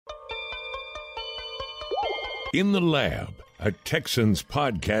In the Lab, a Texans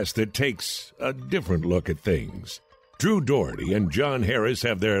podcast that takes a different look at things. Drew Doherty and John Harris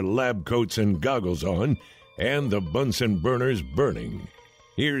have their lab coats and goggles on, and the Bunsen burners burning.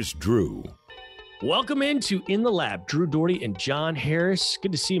 Here's Drew. Welcome into In the Lab, Drew Doherty and John Harris.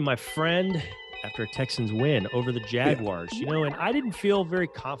 Good to see you, my friend, after a Texans win over the Jaguars. You know, and I didn't feel very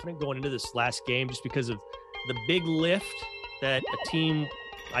confident going into this last game just because of the big lift that a team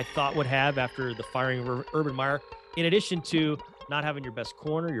I thought would have after the firing of Urban Meyer, in addition to not having your best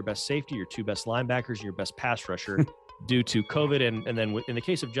corner, your best safety, your two best linebackers, and your best pass rusher due to COVID. And then in the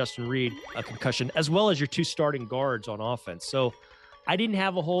case of Justin Reid, a concussion, as well as your two starting guards on offense. So I didn't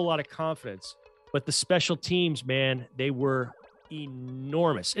have a whole lot of confidence, but the special teams, man, they were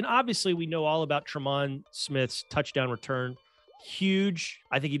enormous. And obviously we know all about Tremont Smith's touchdown return. Huge.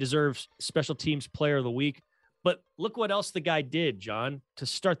 I think he deserves special teams player of the week. But look what else the guy did, John. To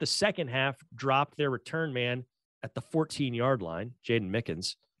start the second half, dropped their return man at the 14-yard line, Jadon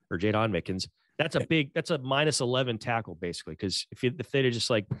Mickens. That's a minus 11 tackle, basically, because if they'd have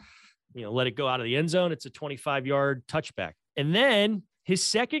just let it go out of the end zone, it's a 25-yard touchback. And then his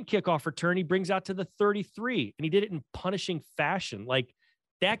second kickoff return, he brings out to the 33, and he did it in punishing fashion. Like,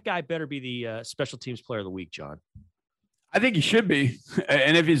 that guy better be the special teams player of the week, John. I think he should be.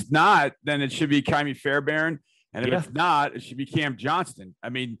 And if he's not, then it should be Ka'imi Fairbairn. And if it's not, it should be Cam Johnston. I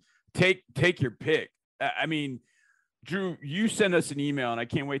mean, take your pick. I mean, Drew, you send us an email, and I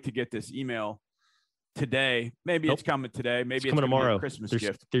can't wait to get this email today. Maybe it's coming today. Maybe it's coming tomorrow. A Christmas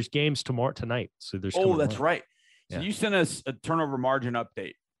gift. There's games tonight. So there's. Oh, that's right. So you sent us a turnover margin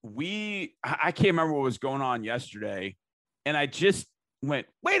update. I can't remember what was going on yesterday, and I just went,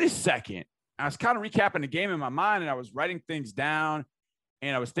 wait a second. I was kind of recapping the game in my mind, and I was writing things down.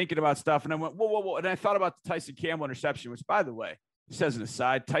 And I was thinking about stuff, and I went, whoa. And I thought about the Tyson Campbell interception, which, by the way, just as an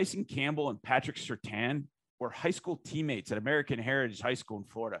aside, Tyson Campbell and Patrick Surtain were high school teammates at American Heritage High School in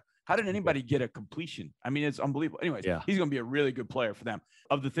Florida. How did anybody get a completion? I mean, it's unbelievable. Anyways, He's going to be a really good player for them.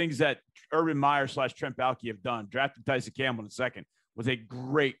 Of the things that Urban Meyer / Trent Baalke have done, drafting Tyson Campbell in the second was a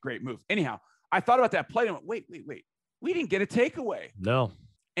great move. Anyhow, I thought about that play and went, wait. We didn't get a takeaway. No.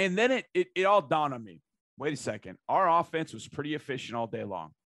 And then it all dawned on me. Wait a second. Our offense was pretty efficient all day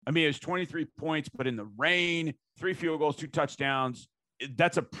long. I mean, it was 23 points, but in the rain, 3 field goals, 2 touchdowns.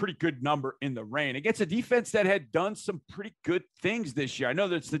 That's a pretty good number in the rain against a defense that had done some pretty good things this year. I know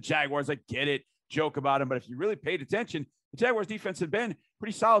that's the Jaguars. I get it. Joke about them. But if you really paid attention, the Jaguars defense had been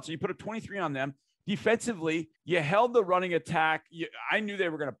pretty solid. So you put a 23 on them. Defensively, you held the running attack. I knew they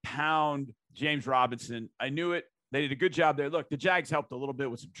were going to pound James Robinson. I knew it. They did a good job there. Look, the Jags helped a little bit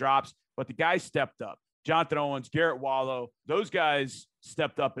with some drops, but the guys stepped up. Jonathan Owens, Garrett Wallow, those guys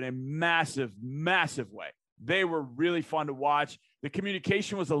stepped up in a massive way. They were really fun to watch. The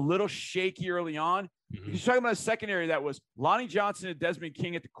communication was a little shaky early on. Mm-hmm. You're talking about a secondary that was Lonnie Johnson and Desmond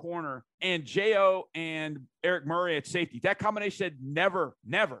King at the corner and J.O. and Eric Murray at safety. That combination had never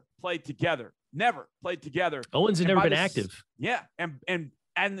played together. Never played together. Owens had never been active. Yeah. And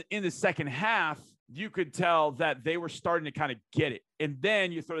in the second half, you could tell that they were starting to kind of get it. And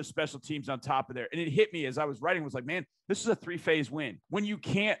then you throw the special teams on top of there. And it hit me as I was writing, was like, man, this is a 3-phase win. When you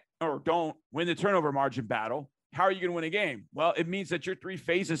can't or don't win the turnover margin battle, how are you going to win a game? Well, it means that your 3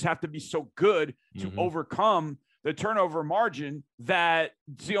 phases have to be so good to overcome the turnover margin that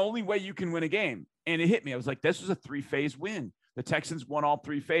it's the only way you can win a game. And it hit me. I was like, this was a 3-phase win. The Texans won all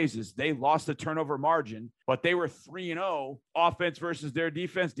 3 phases. They lost the turnover margin, but they were 3-0 offense versus their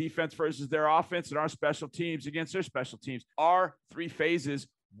defense versus their offense, and our special teams against their special teams. Our 3 phases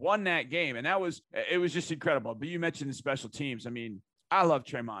won that game. And it was just incredible. But you mentioned the special teams. I mean, I love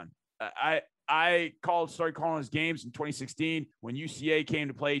Tremont. I started calling his games in 2016 when UCA came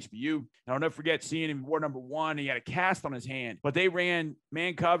to play HBU. And I'll never forget seeing him in war number 1. He had a cast on his hand, but they ran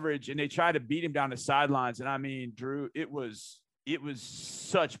man coverage and they tried to beat him down the sidelines. And I mean, Drew, it was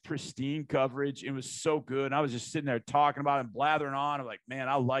such pristine coverage. It was so good. And I was just sitting there talking about him, blathering on. I'm like, man,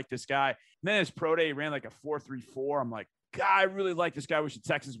 I like this guy. And then his pro day, he ran like a 4.34. I'm like, God, I really like this guy. I wish the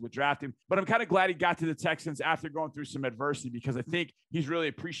Texans would draft him. But I'm kind of glad he got to the Texans after going through some adversity, because I think he's really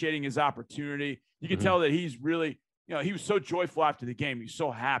appreciating his opportunity. You can tell that he's really, he was so joyful after the game. He was so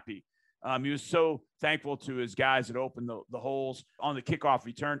happy. He was so thankful to his guys that opened the holes on the kickoff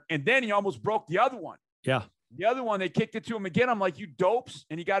return. And then he almost broke the other one. Yeah. The other one, they kicked it to him again. I'm like, you dopes.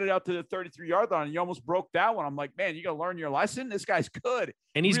 And he got it out to the 33-yard line. And you almost broke that one. I'm like, man, you got to learn your lesson. This guy's good.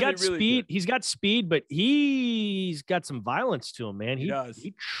 And he's got speed. He's got speed, but he's got some violence to him, man. He does.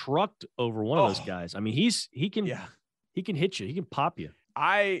 He trucked over one of those guys. I mean, he can hit you. He can pop you.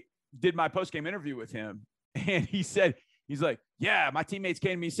 I did my post-game interview with him, and he said He's like, yeah, my teammates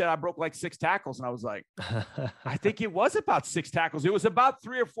came to me and said I broke like 6 tackles. And I was like, I think it was about 6 tackles. It was about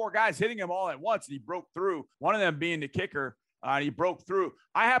 3 or 4 guys hitting him all at once. And he broke through, one of them being the kicker. He broke through.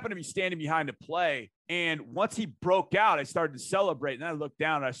 I happened to be standing behind the play. And once he broke out, I started to celebrate. And then I looked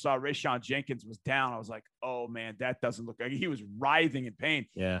down and I saw Rayshawn Jenkins was down. I was like, oh, man, that doesn't look like he was writhing in pain.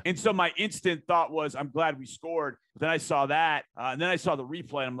 Yeah. And so my instant thought was, I'm glad we scored. But then I saw that. And then I saw the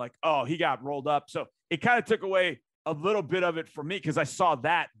replay. And I'm like, oh, he got rolled up. So it kind of took away a little bit of it for me because I saw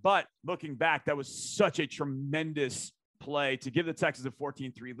that. But looking back, that was such a tremendous play to give the Texans a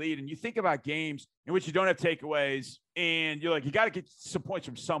 14-3 lead. And you think about games in which you don't have takeaways and you're like, you got to get some points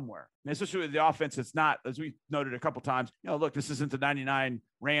from somewhere. And especially with the offense, it's not, as we noted a couple times, look, this isn't the 99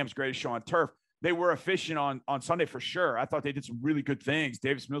 Rams greatest show on turf. They were efficient on Sunday for sure. I thought they did some really good things.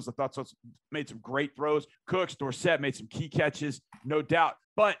 Davis Mills, I thought, made some great throws. Cooks, Dorsett made some key catches, no doubt.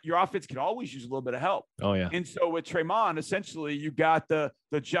 But your offense can always use a little bit of help. Oh, yeah. And so with Tremont, essentially, you got the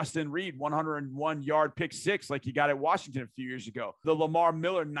Justin Reed 101-yard pick 6 like you got at Washington a few years ago. The Lamar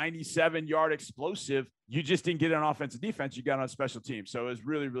Miller 97-yard explosive. You just didn't get on offense and defense. You got on special teams. So it was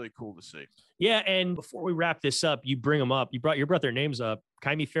really, really cool to see. Yeah, and before we wrap this up, you bring them up. You brought their names up.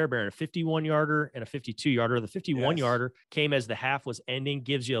 Kaimi Fairbairn, a 51-yarder and a 52-yarder. The 51-yarder came as the half was ending,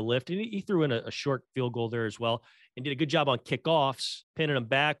 gives you a lift. And he threw in a short field goal there as well and did a good job on kickoffs, pinning them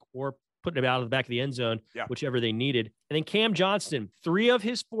back or putting them out of the back of the end zone, whichever they needed. And then Cam Johnston, 3 of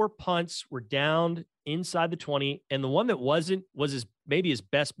his 4 punts were downed inside the 20. And the one that wasn't was maybe his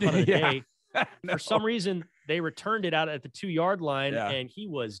best punt of the day. No. For some reason, they returned it out at the 2-yard line, and he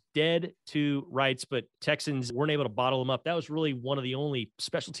was dead to rights, but Texans weren't able to bottle him up. That was really one of the only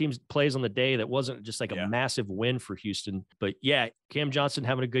special teams plays on the day that wasn't just like a massive win for Houston. But, Cam Johnston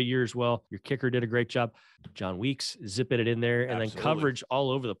having a good year as well. Your kicker did a great job. John Weeks zipping it in there, and then coverage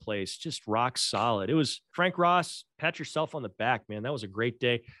all over the place, just rock solid. It was Frank Ross, pat yourself on the back, man. That was a great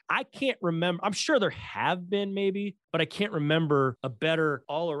day. I can't remember. I'm sure there have been maybe, but I can't remember a better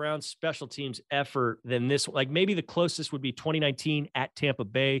all-around special teams effort than this. Like maybe the closest would be 2019 at Tampa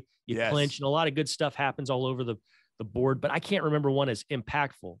Bay. You clinch, and a lot of good stuff happens all over the board, but I can't remember one as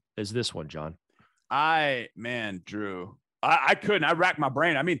impactful as this one, John. Drew, I couldn't. I racked my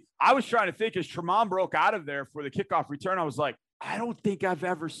brain. I mean, I was trying to think as Tremont broke out of there for the kickoff return. I was like, I don't think I've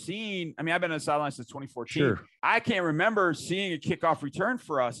ever seen. I mean, I've been on the sideline since 2014. Sure. I can't remember seeing a kickoff return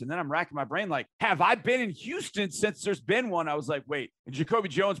for us. And then I'm racking my brain like, have I been in Houston since there's been one? I was like, wait. And Jacoby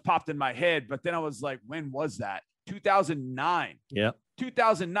Jones popped in my head. But then I was like, when was that? 2009. Yeah.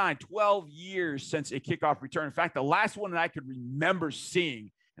 2009, 12 years since a kickoff return. In fact, the last one that I could remember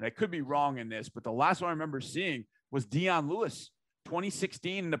seeing, and I could be wrong in this, but the last one I remember seeing was Dion Lewis,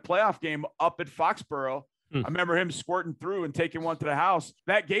 2016 in the playoff game up at Foxborough. I remember him squirting through and taking one to the house.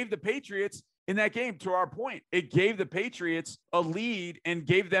 That gave the Patriots in that game, to our point, it gave the Patriots a lead and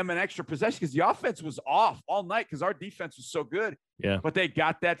gave them an extra possession because the offense was off all night because our defense was so good. Yeah. But they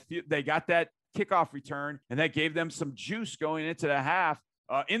got that kickoff return, and that gave them some juice going into the half.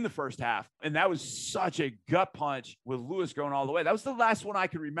 In the first half. And that was such a gut punch with Lewis going all the way. That was the last one I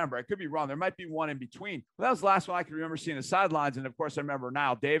could remember. I could be wrong. There might be one in between. But that was the last one I could remember seeing the sidelines. And of course, I remember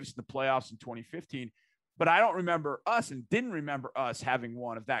Niall Davis in the playoffs in 2015. But I don't remember us and didn't remember us having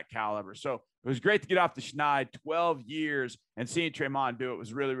one of that caliber. So it was great to get off the schneid, 12 years, and seeing Tremont do it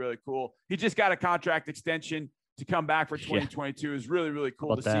was really, really cool. He just got a contract extension to come back for 2022. It was really, really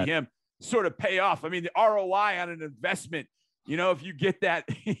cool to see him sort of pay off. I mean, the ROI on an investment, if you get that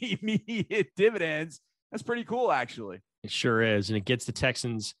immediate dividends, that's pretty cool, actually. It sure is. And it gets the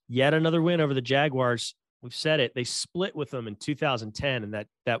Texans yet another win over the Jaguars. We've said it. They split with them in 2010, and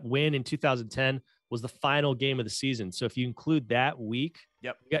that win in 2010 was the final game of the season. So if you include that week,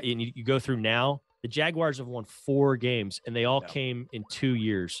 and you go through now, the Jaguars have won 4 games, and they all came in 2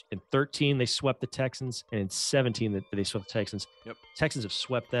 years. In 13, they swept the Texans, and in 17, they swept the Texans. Texans have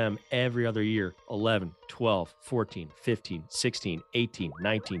swept them every other year, 11, 12, 14, 15, 16, 18,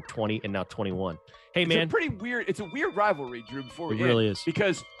 19, 20, and now 21. Hey, man. It's a weird rivalry, Drew, before we It really is.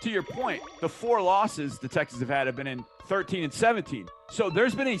 Because, to your point, the 4 losses the Texans have had have been in 13 and 17. So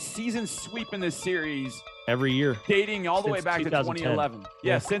there's been a season sweep in this series every year, dating all the way back to 2011.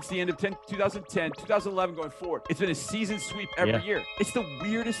 Yeah, since the end of 2010, 2011 going forward. It's been a season sweep every year. It's the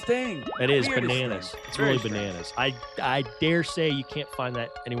weirdest thing. It is bananas. It's really bananas. I dare say you can't find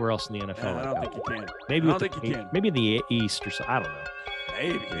that anywhere else in the NFL. I don't think you can. Maybe maybe in the East or something. I don't know.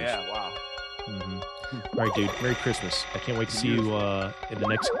 Maybe. Yeah. Wow. Mm-hmm. All right, dude. Merry Christmas. I can't wait to see you in the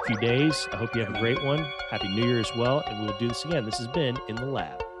next few days. I hope you have a great one. Happy New Year as well. And we'll do this again. This has been In the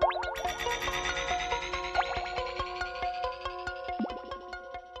Lab.